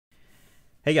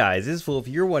Hey guys, this is Volf,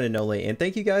 your one and only, and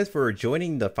thank you guys for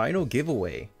joining the final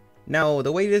giveaway. Now,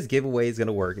 the way this giveaway is going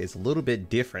to work is a little bit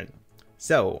different.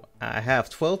 So, I have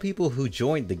 12 people who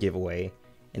joined the giveaway,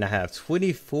 and I have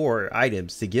 24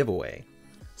 items to give away.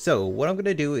 So, what I'm going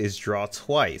to do is draw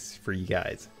twice for you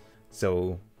guys.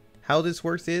 So, how this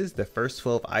works is, the first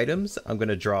 12 items, I'm going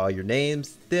to draw your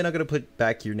names, then I'm going to put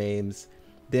back your names,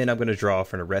 then I'm going to draw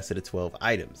for the rest of the 12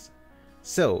 items.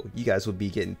 So, you guys will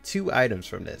be getting 2 items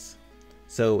from this.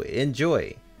 So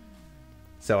enjoy.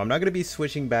 So I'm not going to be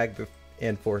switching back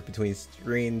and forth between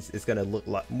screens. It's going to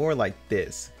look more like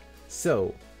this.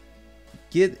 So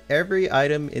get every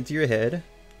item into your head.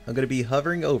 I'm going to be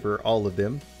hovering over all of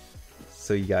them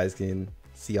so you guys can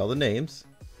see all the names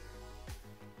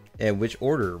and which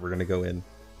order we're going to go in.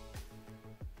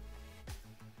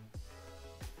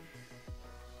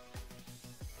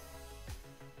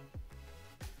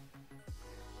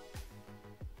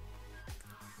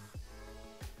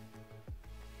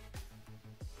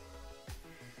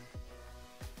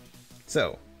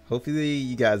 So, hopefully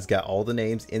you guys got all the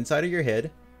names inside of your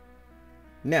head.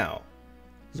 Now,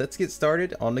 let's get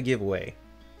started on the giveaway.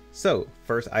 So,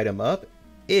 first item up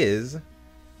is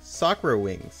Sakura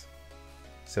Wings.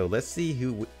 So let's see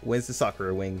who wins the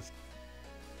Sakura Wings.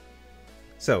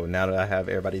 So now that I have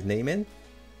everybody's name in,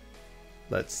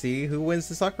 let's see who wins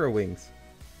the Sakura Wings.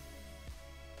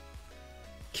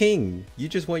 King, you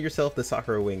just won yourself the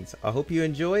Sakura Wings. I hope you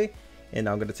enjoy. And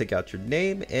I'm going to take out your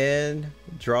name and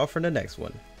draw for the next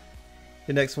one.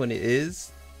 The next one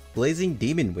is Blazing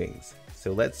Demon Wings.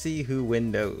 So let's see who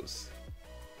wins those.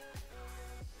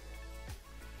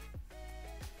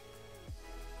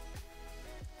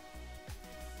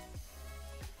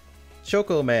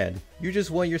 Choco Man, you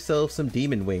just won yourself some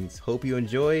Demon Wings. Hope you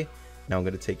enjoy. Now I'm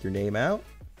going to take your name out.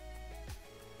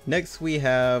 Next we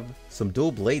have some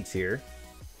dual blades here.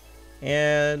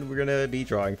 And we're going to be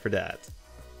drawing for that.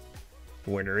 The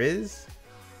winner is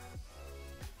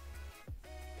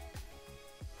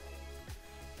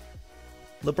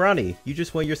Lebrani. You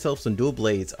just won yourself some dual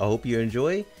blades. I hope you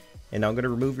enjoy. And I'm going to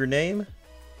remove your name.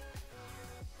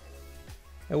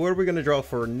 And what we're going to draw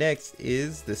for next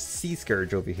is the Sea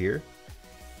Scourge over here.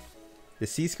 The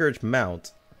Sea Scourge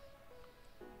mount.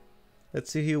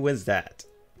 Let's see who wins that.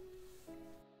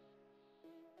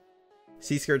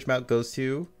 Sea Scourge mount goes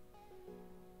to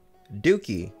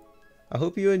Dookie. I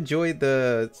hope you enjoyed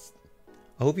the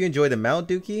mount,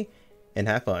 Dookie, and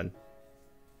have fun.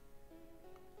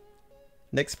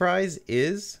 Next prize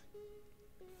is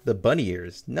the bunny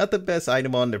ears. Not the best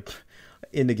item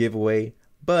in the giveaway,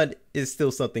 but it's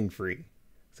still something free.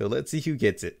 So let's see who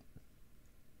gets it.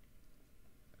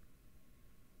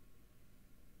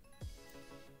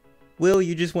 Will,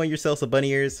 you just won yourself some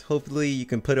bunny ears. Hopefully you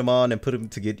can put them on and put them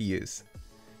to good use.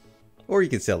 Or you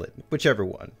can sell it, whichever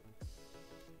one.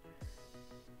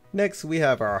 Next, we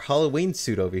have our Halloween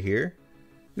suit over here.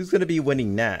 Who's going to be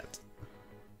winning that?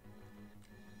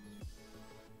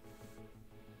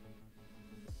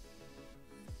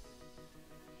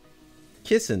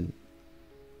 Kissin.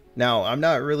 Now, I'm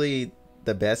not really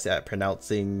the best at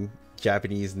pronouncing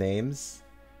Japanese names,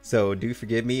 so do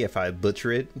forgive me if I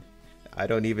butcher it. I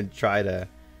don't even try to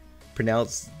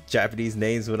pronounce Japanese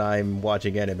names when I'm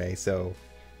watching anime, so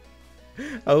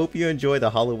I hope you enjoy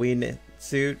the Halloween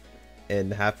suit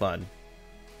and have fun.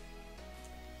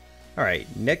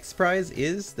 Alright, next prize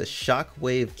is the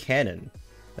Shockwave Cannon.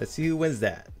 Let's see who wins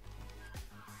that.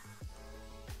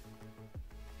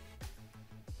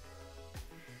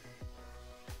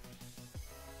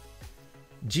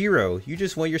 Jiro, you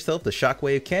just won yourself the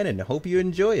Shockwave Cannon. I hope you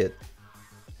enjoy it.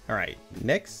 Alright,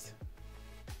 next.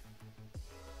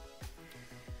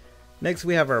 Next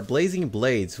we have our Blazing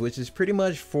Blades, which is pretty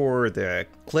much for the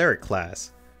Cleric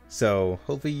class. So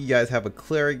hopefully you guys have a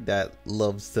cleric that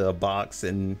loves to box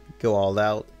and go all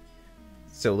out.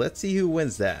 So let's see who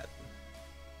wins that.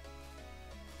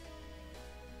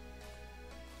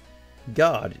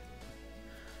 God,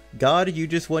 you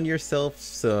just won yourself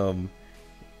some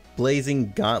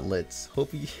blazing gauntlets.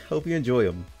 Hope you enjoy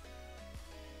them.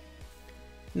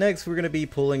 Next we're going to be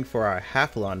pulling for our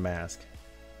Halflon mask.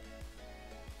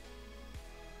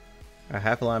 Our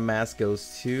Halflon mask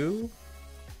goes to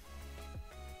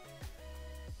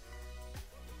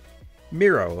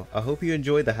Miro. I hope you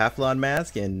enjoyed the Halflon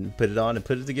mask and put it on and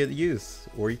put it to good use,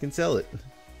 or you can sell it.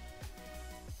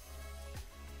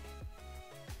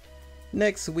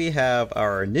 Next we have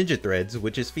our Ninja Threads,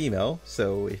 which is female,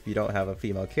 so if you don't have a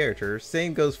female character,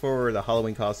 same goes for the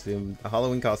Halloween costume. The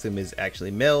Halloween costume is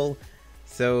actually male,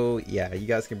 so yeah, you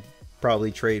guys can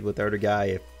probably trade with the other guy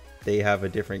if they have a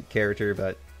different character,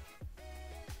 but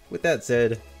with that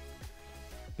said,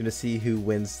 gonna see who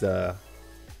wins the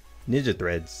Ninja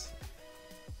threads.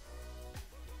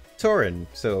 Tauren.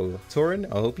 So Tauren,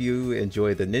 I hope you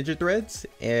enjoy the ninja threads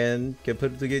and can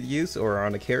put them to good use or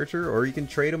on a character, or you can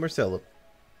trade them or sell them.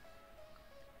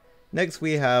 Next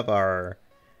we have our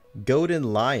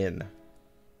golden lion.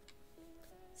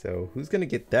 So who's gonna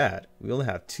get that? We only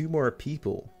have 2 more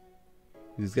people.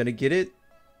 Who's gonna get it?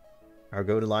 Our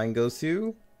golden lion goes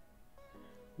to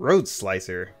Road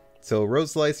Slicer. So Road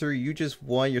Slicer, you just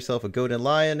won yourself a golden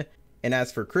lion. And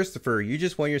as for Christopher, you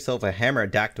just won yourself a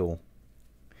Hammerdactyl.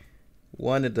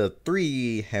 One of the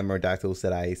 3 Hammerdactyls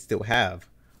that I still have.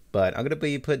 But I'm going to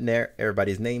be putting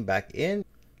everybody's name back in.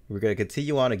 We're going to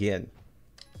continue on again.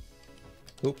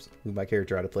 Oops, move my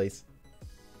character out of place.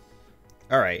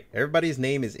 Alright, everybody's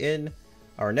name is in.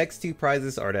 Our next 2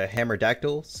 prizes are the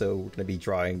Hammerdactyl. So we're going to be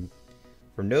drawing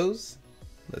from those.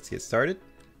 Let's get started.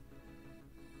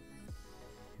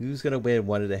 Who's going to win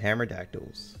one of the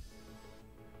Hammerdactyls?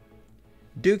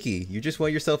 Dookie, you just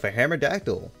won yourself a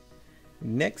Hammerdactyl.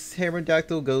 Next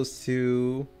Hammerdactyl goes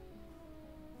to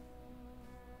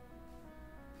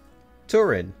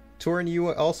Tauren. Tauren,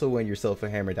 you also won yourself a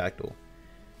Hammerdactyl.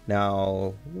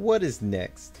 Now, what is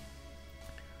next?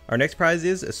 Our next prize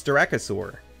is a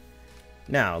Styracosaur.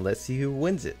 Now, let's see who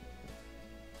wins it.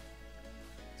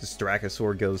 The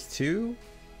Styracosaur goes to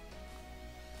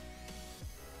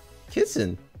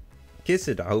Kissin.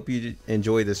 Kissin, I hope you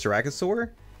enjoy the Styracosaur.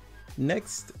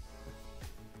 Next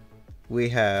we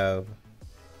have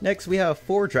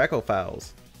 4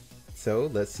 Dracophiles. So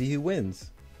let's see who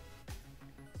wins.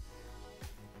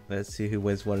 Let's see who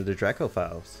wins one of the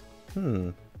Dracophiles.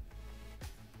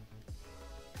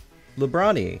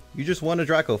 Lebrani, you just won a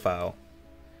Dracophile.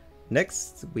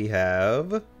 Next we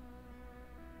have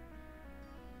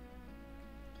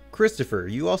Christopher,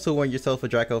 you also won yourself a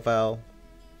Dracophile.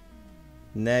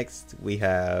 Next we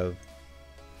have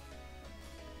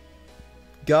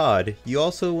God, you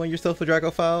also won yourself a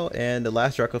Dracophile, and the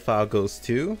last Dracophile goes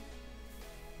to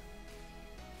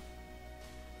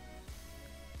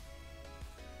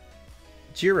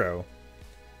Jiro.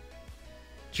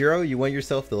 Jiro, you won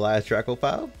yourself the last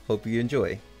Dracophile. Hope you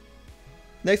enjoy.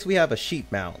 Next we have a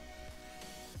sheep mount.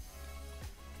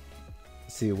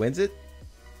 Let's see who wins it.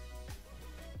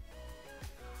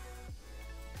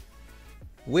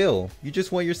 Will, you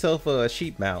just won yourself a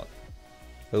sheep mount.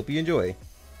 Hope you enjoy.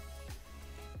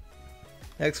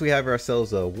 Next we have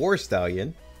ourselves a War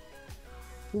Stallion.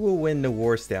 Who will win the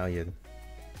War Stallion?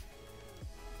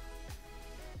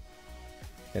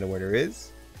 And the winner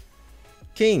is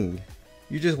King.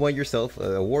 You just won yourself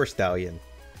a War Stallion.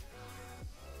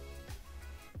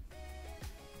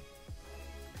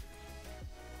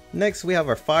 Next we have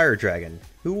our Fire Dragon.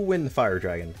 Who will win the Fire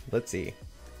Dragon? Let's see.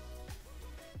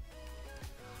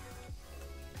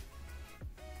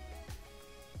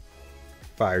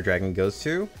 Fire Dragon goes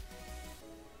to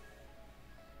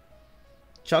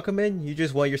Chocoman, you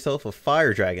just won yourself a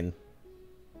Fire Dragon.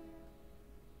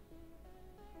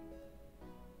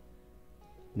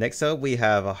 Next up we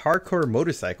have a Hardcore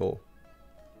Motorcycle.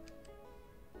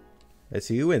 Let's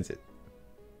see who wins it.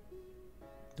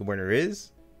 The winner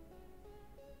is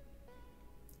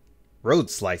Road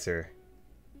Slicer.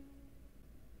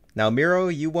 Now Miro,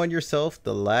 you won yourself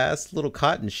the last little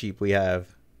cotton sheep we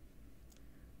have.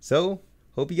 So,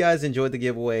 hope you guys enjoyed the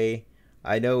giveaway.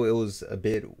 I know it was a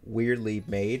bit weirdly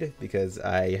made because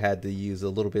I had to use a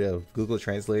little bit of Google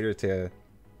Translator to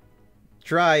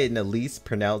try and at least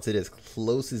pronounce it as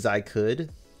close as I could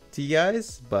to you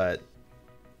guys, but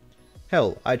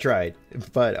hell, I tried.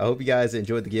 But I hope you guys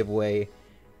enjoyed the giveaway,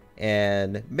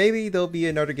 and maybe there'll be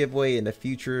another giveaway in the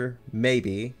future.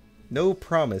 Maybe. No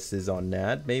promises on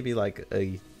that. Maybe like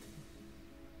a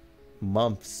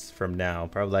months from now,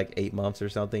 probably like 8 months or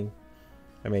something.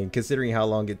 I mean, considering how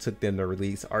long it took them to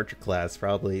release Archer Class,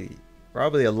 probably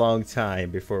a long time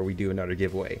before we do another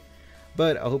giveaway.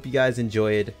 But I hope you guys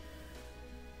enjoyed.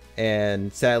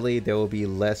 And sadly, there will be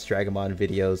less Dragomon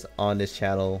videos on this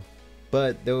channel,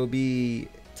 but there will be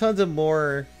tons of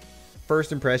more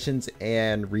first impressions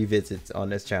and revisits on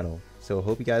this channel. So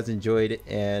hope you guys enjoyed,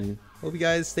 and hope you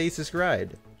guys stay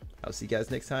subscribed. I'll see you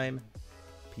guys next time.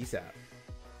 Peace out.